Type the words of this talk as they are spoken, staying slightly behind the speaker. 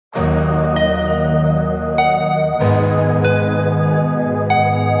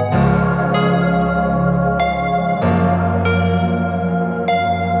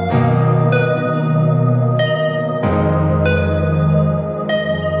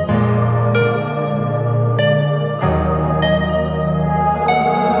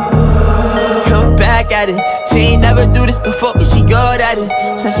back at it. She ain't never do this before, but she good at it.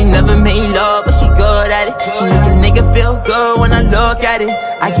 Said she never made love, but she good at it. She make a nigga feel good when I look at it.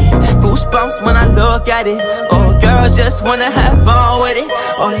 I get goosebumps when I look at it. Oh, girl just wanna have fun with it.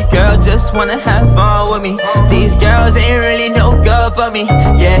 Oh, the girl just wanna have fun with me. These girls ain't really no good for me.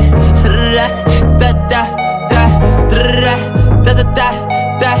 Yeah. Da da da da da da da da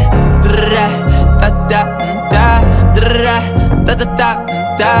da da da da da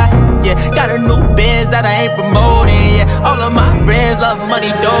da. Yeah, got a new biz that I ain't promoting. Yeah, all of my friends love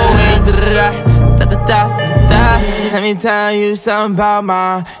money doing. Da da da da. Let me tell you something about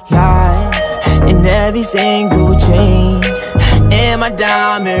my life. In every single chain, in my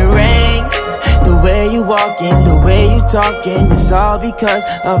diamond rings, the way you walking, the way you talking, it's all because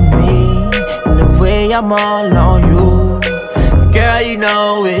of me. And the way I'm all on you, girl, you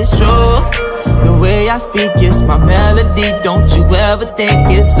know it's true. The way I speak, it's my melody. Don't you ever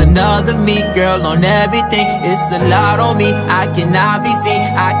think it's another me, girl, on everything. It's a lot on me, I cannot be seen,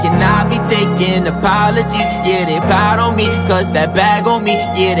 I cannot be taking apologies. Yeah, they proud on me, cause that bag on me.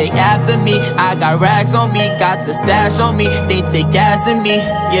 Yeah, they after me, I got racks on me, got the stash on me. Think they gassing me,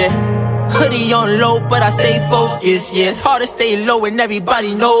 yeah. Hoodie on low, but I stay focused, yeah. It's hard to stay low and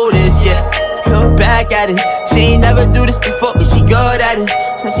everybody know this, yeah. Look back at it, she ain't never do this before, but she good at it.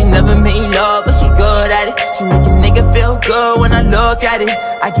 Said she never made love, but she good at it. She make a nigga feel good when I look at it.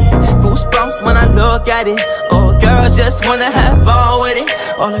 I get goosebumps when I look at it. Oh, girl just wanna have fun with it.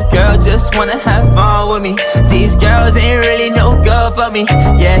 Oh, the girl just wanna have fun with me. These girls ain't really no good for me.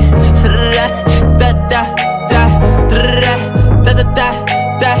 Yeah. Da da da da da da da da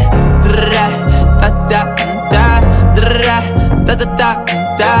da da da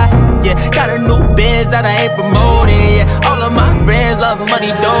da. Yeah, got a new biz that I ain't promoting. Yeah, all of my friends love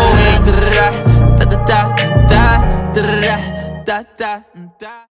money doing. Da da da da da da da da da da.